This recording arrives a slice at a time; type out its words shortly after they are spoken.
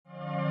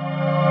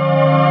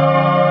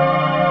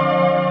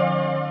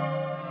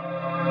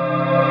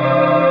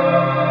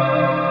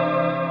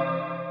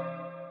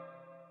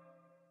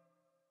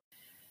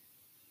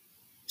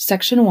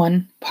Section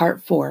 1,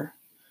 Part 4.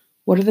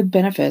 What are the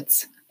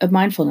benefits of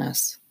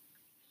mindfulness?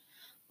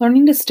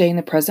 Learning to stay in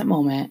the present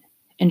moment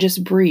and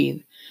just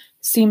breathe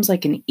seems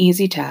like an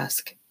easy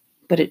task,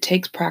 but it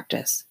takes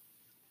practice.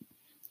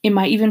 It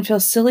might even feel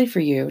silly for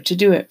you to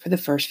do it for the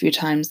first few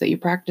times that you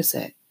practice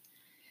it.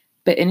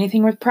 But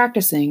anything worth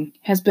practicing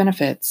has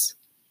benefits.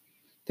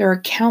 There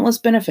are countless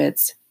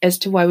benefits as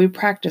to why we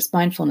practice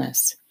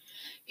mindfulness.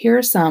 Here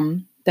are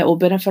some that will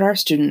benefit our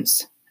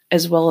students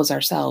as well as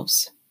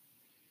ourselves.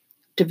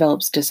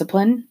 Develops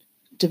discipline,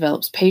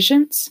 develops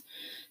patience,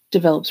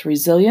 develops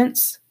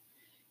resilience,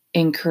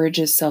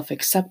 encourages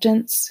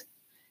self-acceptance,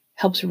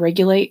 helps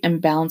regulate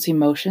and balance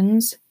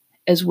emotions,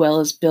 as well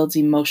as builds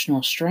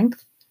emotional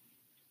strength,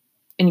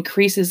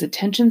 increases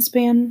attention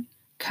span,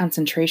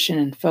 concentration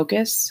and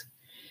focus,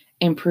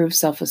 improves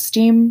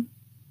self-esteem,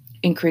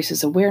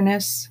 increases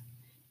awareness,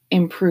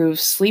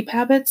 improves sleep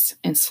habits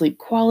and sleep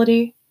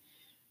quality,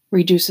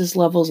 reduces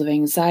levels of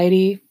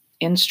anxiety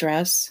and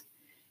stress,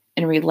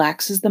 and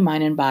relaxes the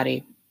mind and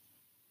body.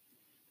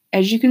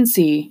 As you can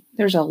see,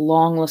 there's a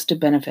long list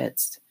of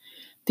benefits.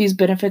 These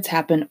benefits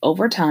happen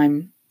over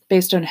time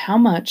based on how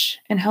much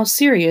and how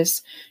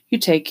serious you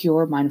take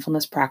your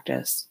mindfulness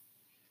practice.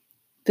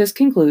 This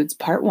concludes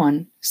Part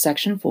 1,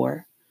 Section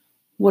 4.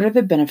 What are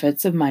the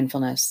benefits of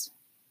mindfulness?